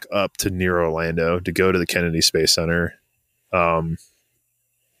drove back up to near Orlando to go to the Kennedy Space Center. And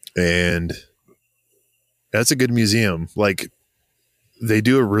that's a good museum. Like, they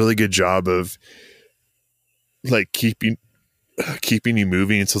do a really good job of like keeping you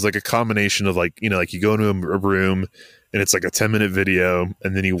moving. So it's like a combination of like, like you go into a room and it's like a 10-minute video,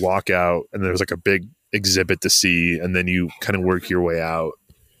 and then you walk out and there's like a big exhibit to see, and then you kind of work your way out.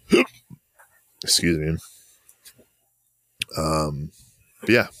 Excuse me. But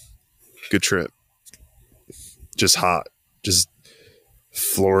yeah, good trip. Just hot. Just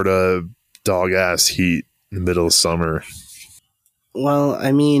Florida dog ass heat in the middle of summer. Well,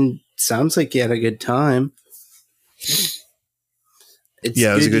 I mean, sounds like you had a good time. It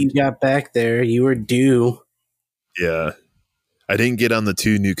was good you got back there. You were due. Yeah. I didn't get on the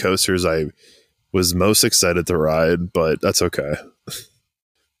 2 new coasters I was most excited to ride, but that's okay.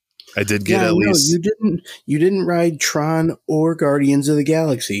 I did get at least. You didn't ride Tron or Guardians of the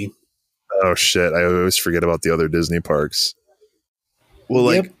Galaxy. Oh shit! I always forget about the other Disney parks. Well,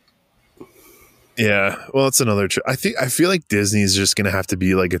 like, yeah. Well, it's another. I feel like Disney's just gonna have to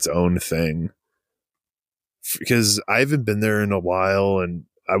be like its own thing, because I haven't been there in a while, and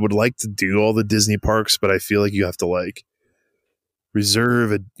I would like to do all the Disney parks, but I feel like you have to like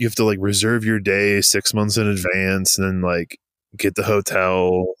reserve your day 6 months in advance, and then like get the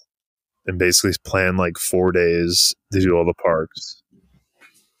hotel and basically plan like 4 days to do all the parks.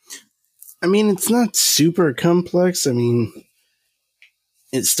 I mean, it's not super complex. I mean,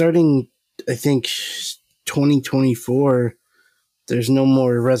 it's starting, I think, 2024. There's no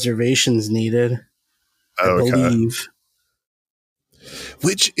more reservations needed. I believe.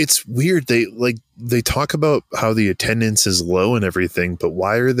 Which, it's weird. They talk about how the attendance is low and everything, but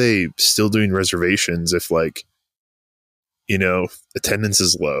why are they still doing reservations if like, attendance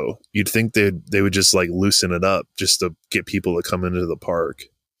is low? You'd think they would just like loosen it up just to get people to come into the park.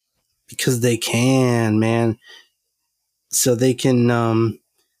 Because they can, man. So they can,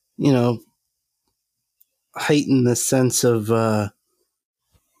 heighten the sense of,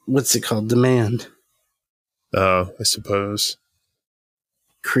 what's it called? Demand. Oh, I suppose.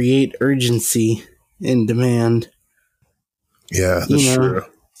 Create urgency in demand. Yeah, that's true.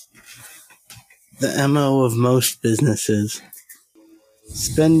 The MO of most businesses.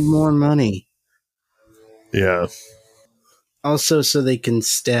 Spend more money. Yeah. Also, so they can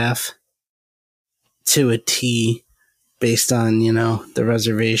staff to a T based on, the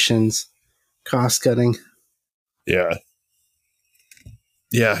reservations, cost cutting. Yeah.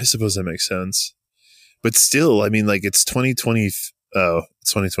 Yeah, I suppose that makes sense. But still, I mean, like, it's 2020. Oh,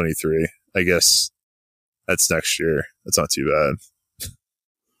 it's 2023. I guess that's next year. That's not too bad.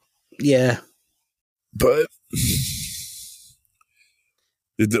 Yeah. But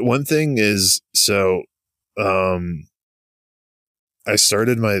the one thing is, so I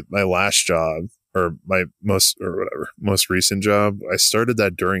started my last job, or my most recent job. I started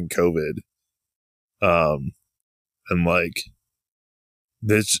that during COVID. And like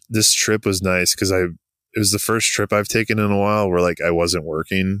this trip was nice because it was the first trip I've taken in a while where like I wasn't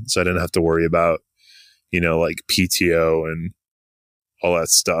working, so I didn't have to worry about, like PTO and all that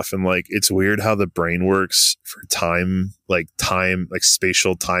stuff. And like, it's weird how the brain works for time, like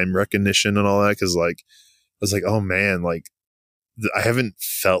spatial time recognition and all that. Cause like, I was like, oh man, like I haven't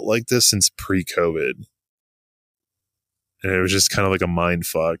felt like this since pre-COVID. And it was just kind of like a mind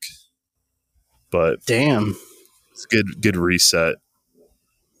fuck. But damn, it's good reset.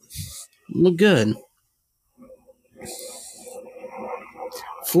 Well, good.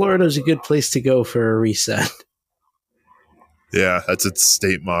 Florida's a good place to go for a reset. Yeah, that's its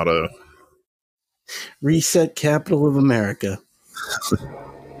state motto. Reset capital of America.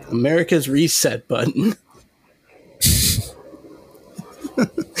 America's reset button.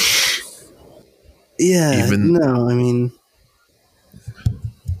 Yeah, no, I mean,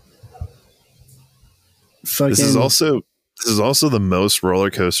 fucking. This is also the most roller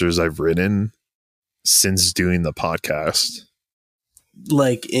coasters I've ridden since doing the podcast.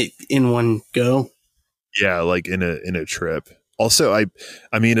 Like in one go. Yeah, like in a trip. Also, I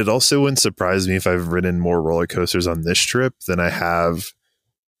mean, it also wouldn't surprise me if I've ridden more roller coasters on this trip than I have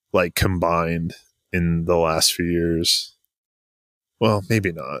like combined in the last few years. Well,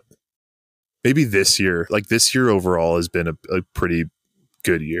 maybe not. Maybe this year. Like this year overall has been a pretty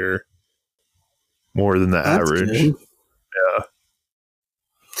good year. More than the average. Good. Yeah.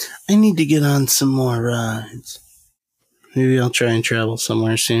 I need to get on some more rides. Maybe I'll try and travel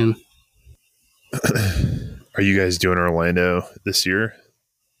somewhere soon. Are you guys doing Orlando this year?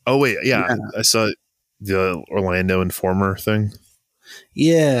 Oh, wait. Yeah. I saw the Orlando Informer thing.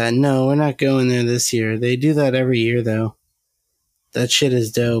 Yeah. No, we're not going there this year. They do that every year, though. That shit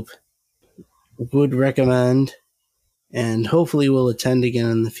is dope. Would recommend. And hopefully we'll attend again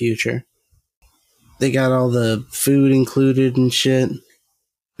in the future. They got all the food included and shit.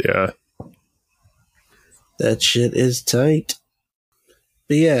 Yeah. That shit is tight.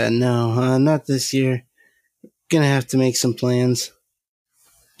 But yeah, no, not this year. Gonna have to make some plans.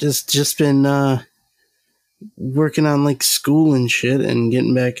 Just been working on like school and shit and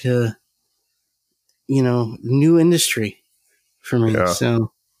getting back to, new industry for me. Yeah.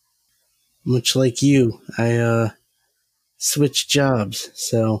 So much like you, I switched jobs.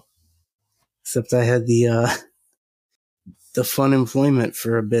 So except I had the fun employment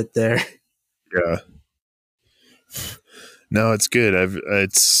for a bit there. Yeah. No, it's good.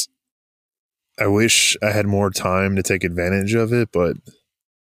 I wish I had more time to take advantage of it, but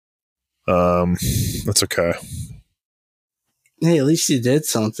that's okay. Hey, at least you did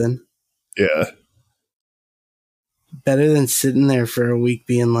something. Yeah. Better than sitting there for a week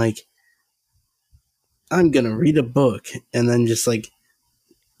being like, I'm gonna read a book and then just like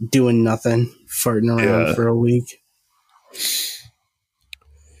doing nothing, farting around for a week.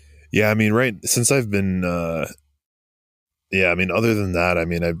 Yeah, I mean, right since I've been I mean, other than that, I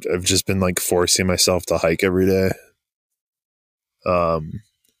mean, I've just been like forcing myself to hike every day. But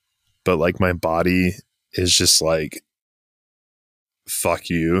like my body is just like, fuck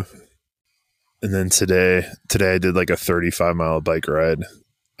you. And then today I did like a 35-mile bike ride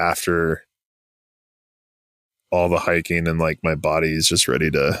after all the hiking, and like my body is just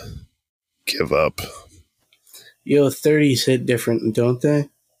ready to give up. 30s hit different, don't they?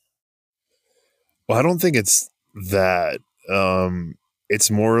 Well, I don't think it's that. It's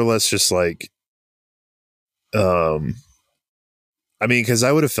more or less just like, I mean, because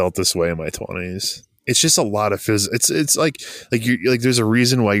I would have felt this way in my 20s. It's just a lot of it's like you like there's a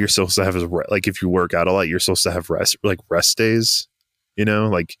reason why you're supposed to have like if you work out a lot, you're supposed to have rest days,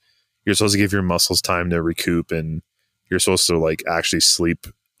 like you're supposed to give your muscles time to recoup, and you're supposed to like actually sleep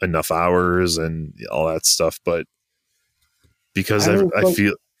enough hours and all that stuff. But because I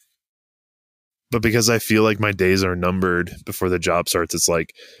feel like my days are numbered before the job starts, it's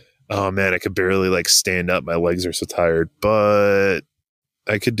like, oh man, I could barely like stand up. My legs are so tired, but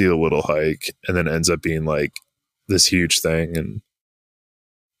I could do a little hike, and then it ends up being like this huge thing. And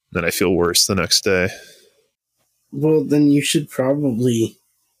then I feel worse the next day. Well, then you should probably,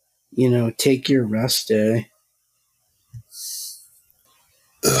 take your rest day.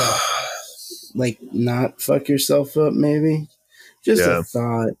 Like not fuck yourself up, maybe. Just a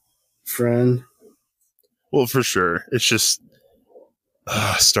thought, friend. Well, for sure. It's just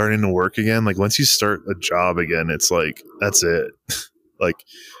starting to work again. Like once you start a job again, it's like, that's it. Like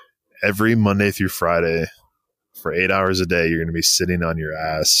every Monday through Friday for 8 hours a day, you're going to be sitting on your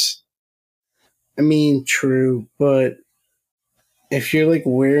ass. I mean, true. But if you're like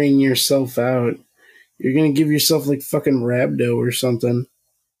wearing yourself out, you're going to give yourself like fucking rhabdo or something.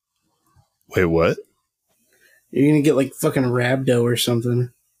 Wait, what? You're going to get like fucking rhabdo or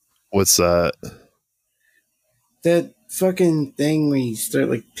something. What's that? That fucking thing where you start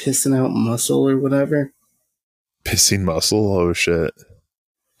like pissing out muscle or whatever. Pissing muscle? Oh shit.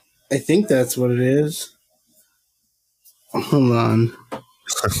 I think that's what it is. Hold on.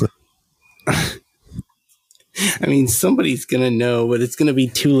 I mean, somebody's going to know, but it's going to be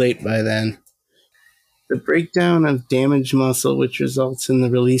too late by then. The breakdown of damaged muscle, which results in the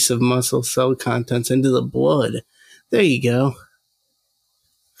release of muscle cell contents into the blood. There you go.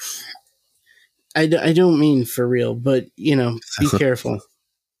 I don't mean for real, but, you know, be careful.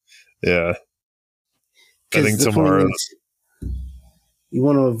 Yeah. I think tomorrow... You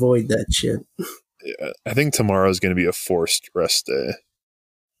want to avoid that shit. Yeah, I think tomorrow is going to be a forced rest day.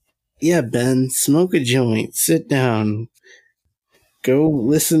 Yeah, Ben, smoke a joint, sit down, go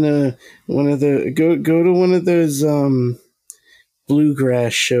listen to one of the go to one of those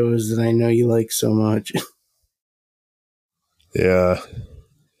bluegrass shows that I know you like so much. Yeah.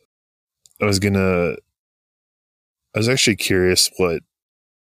 I was actually curious what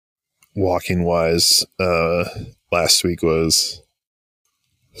walking wise last week was.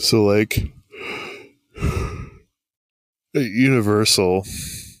 So like at Universal,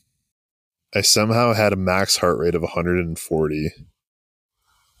 I somehow had a max heart rate of 140.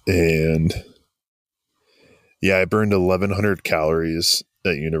 And yeah, I burned 1,100 calories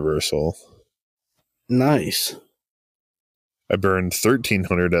at Universal. Nice. I burned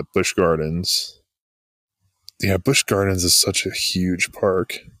 1,300 at Busch Gardens. Yeah, Busch Gardens is such a huge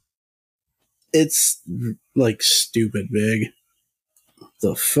park. It's like stupid big.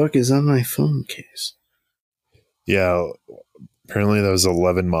 The fuck is on my phone case? Yeah, apparently that was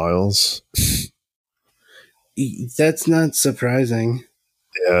 11 miles. That's not surprising.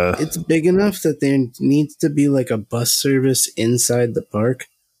 Yeah. It's big enough that there needs to be like a bus service inside the park.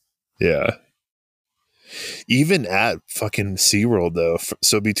 Yeah. Even at fucking SeaWorld, though.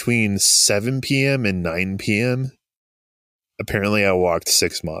 So between 7 p.m. and 9 p.m., apparently I walked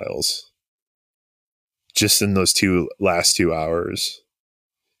 6 miles. Just in those last 2 hours.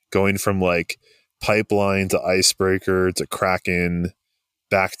 Going from like Pipeline to Icebreaker to Kraken,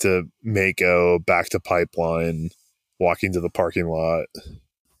 back to Mako, back to Pipeline, walking to the parking lot.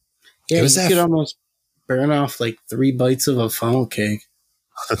 Yeah, you could almost burn off like 3 bites of a funnel cake.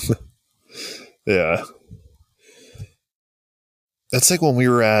 Yeah. That's like when we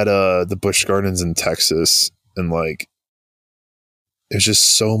were at the Busch Gardens in Texas, and like it was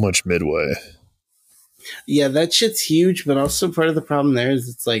just so much Midway. Yeah, that shit's huge, but also part of the problem there is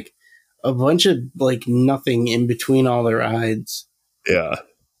it's like a bunch of like nothing in between all the rides. Yeah.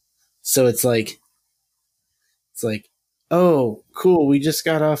 So it's like, oh, cool, we just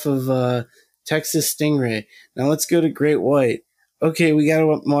got off of Texas Stingray. Now let's go to Great White. Okay, we gotta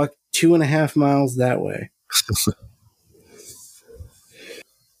walk 2.5 miles that way.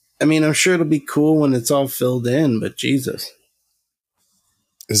 I mean, I'm sure it'll be cool when it's all filled in, but Jesus.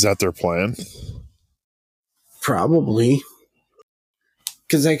 Is that their plan? Probably.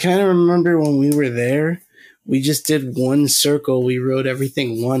 Because I kind of remember when we were there, we just did one circle. We rode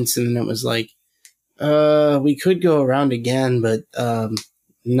everything once, and then it was like, we could go around again, but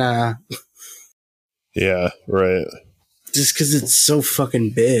nah. Yeah, right. Just because it's so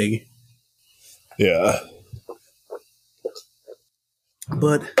fucking big. Yeah.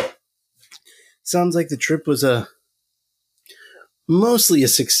 But sounds like the trip was mostly a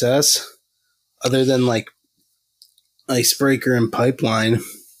success, other than like Icebreaker and Pipeline.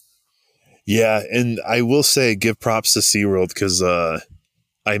 Yeah, and I will say give props to SeaWorld because I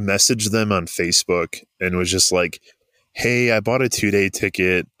messaged them on Facebook and was just like, hey, I bought a 2-day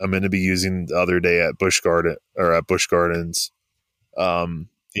ticket. I'm going to be using the other day at Busch Gardens.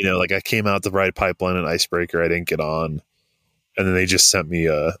 You know, like I came out to ride Pipeline and Icebreaker. I didn't get on. And then they just sent me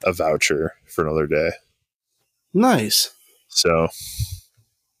a voucher for another day. Nice. So.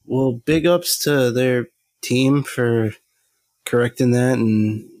 Well, big ups to their team for correcting that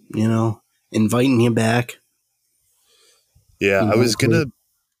and, you know, inviting you back. Yeah, I was going to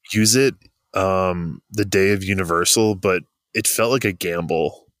use it the day of Universal, but it felt like a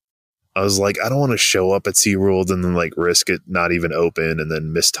gamble. I was like, I don't want to show up at SeaWorld and then like risk it not even open and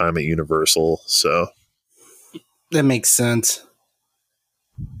then miss time at Universal. So that makes sense.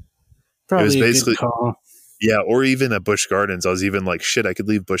 Probably it was basically, a good call. Yeah, or even at Busch Gardens. I was even like, shit, I could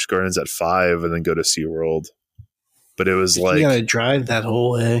leave Busch Gardens at 5 and then go to SeaWorld. But it was like, you gotta drive that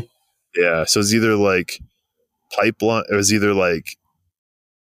whole way. Yeah, so it was either like Pipeline, it was either like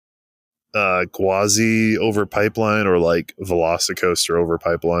Gwazi over Pipeline or like Velocicoaster over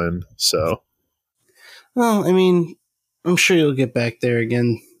Pipeline. So, well, I mean, I'm sure you'll get back there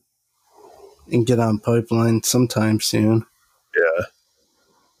again and get on Pipeline sometime soon. Yeah,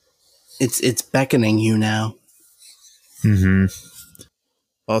 it's beckoning you now. Mm-hmm.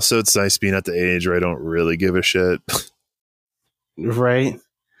 Also, it's nice being at the age where I don't really give a shit. Right.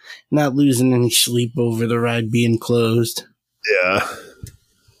 not losing any sleep over the ride being closed. Yeah.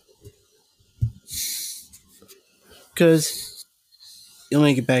 Because you'll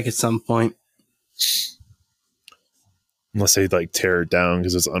make it back at some point. Unless they like tear it down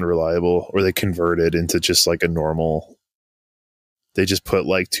because it's unreliable, or they convert it into just like a normal. They just put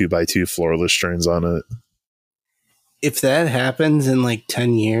like 2x2 floorless trains on it. If that happens in like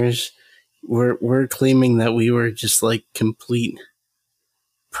 10 years, we're claiming that we were just like complete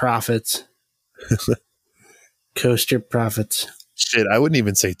prophets. Coaster prophets. Shit, I wouldn't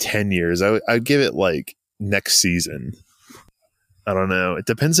even say 10 years. I'd give it like next season. I don't know. It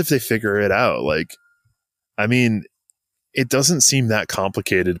depends if they figure it out. Like, I mean, it doesn't seem that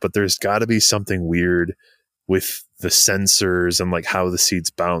complicated, but there's got to be something weird with the sensors and like how the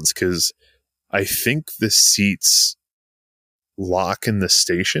seats bounce, because I think the seats lock in the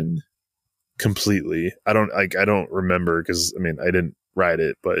station completely. I don't remember because I mean I didn't ride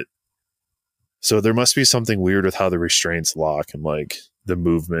it, but so there must be something weird with how the restraints lock and like the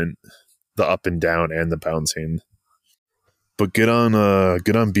movement, the up and down and the bouncing. But good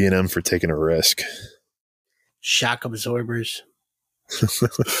on B&M for taking a risk. Shock absorbers.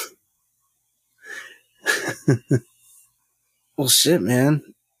 Well, shit, man.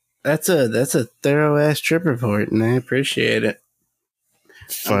 That's a thorough ass trip report, and I appreciate it.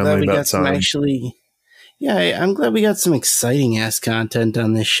 Finally, about time. I'm glad we got some exciting ass content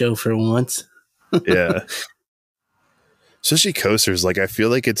on this show for once. Yeah. Especially coasters. Like, I feel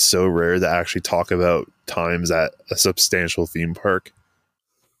like it's so rare to actually talk about times at a substantial theme park.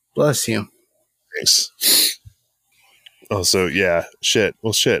 Bless you. Thanks. Also, yeah, shit.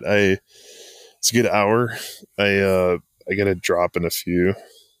 Well, shit. It's a good hour. I gotta drop in a few.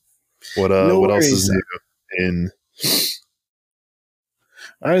 What else is new in?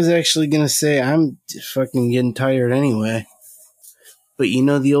 I was actually gonna say I'm fucking getting tired anyway. But you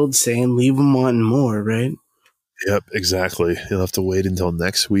know the old saying, leave them wanting more, right? Yep, exactly. You'll have to wait until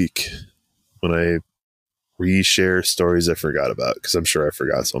next week when I reshare stories I forgot about, because I'm sure I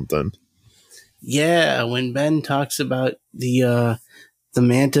forgot something. Yeah, when Ben talks about the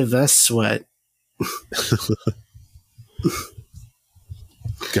Manta vest sweat.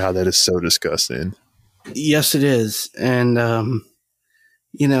 God, that is so disgusting. Yes, it is. And,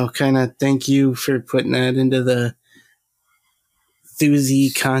 kind of thank you for putting that into the Thuzy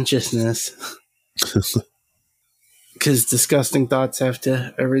consciousness. Because disgusting thoughts have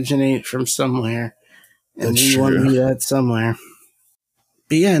to originate from somewhere. And we want to be that somewhere.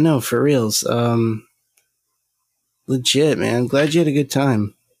 But yeah, no, for reals. Legit, man. Glad you had a good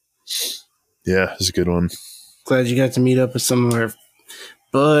time. Yeah, it was a good one. Glad you got to meet up with some of our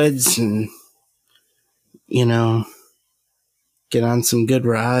buds and, get on some good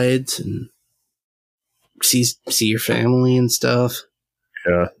rides and see your family and stuff.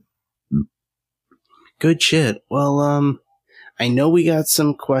 Yeah. Good shit. Well, I know we got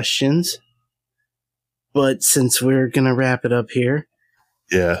some questions, but since we're going to wrap it up here,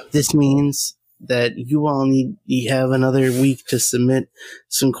 yeah, this means that you all you have another week to submit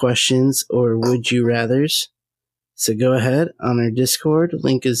some questions or would you rathers. So go ahead on our Discord.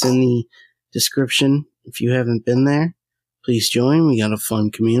 Link is in the description. If you haven't been there, please join. We got a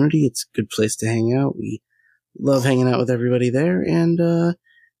fun community. It's a good place to hang out. We love hanging out with everybody there. And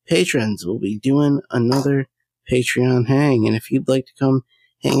patrons, we'll be doing another Patreon hang. And if you'd like to come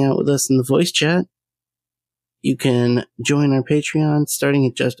hang out with us in the voice chat, you can join our Patreon starting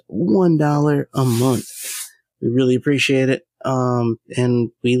at just $1 a month. We really appreciate it. And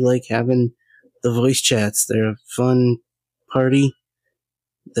we like having the voice chats. They're a fun party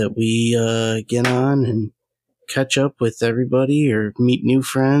that we get on and catch up with everybody or meet new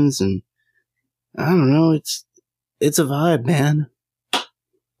friends. And I don't know, it's a vibe, man.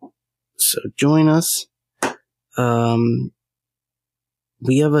 So join us.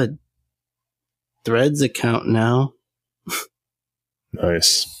 We have a Threads account now.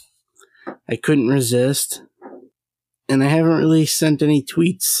 Nice. I couldn't resist. And I haven't really sent any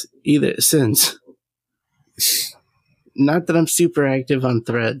tweets either since. Not that I'm super active on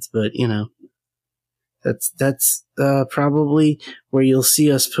Threads, but that's probably where you'll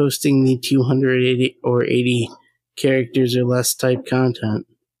see us posting the 280 or 80 characters or less type content.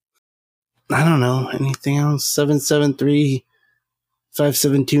 I don't know. Anything else? 773-572-9552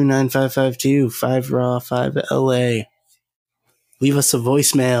 5RAW 5LA. Leave us a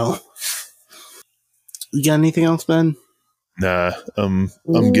voicemail. You got anything else, Ben? Nah, I'm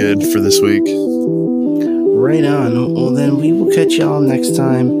good for this week. Right on. Well, then we will catch y'all next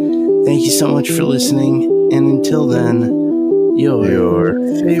time. Thank you so much for listening. And until then, your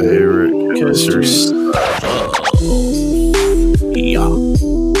favorite coasters. Yeah.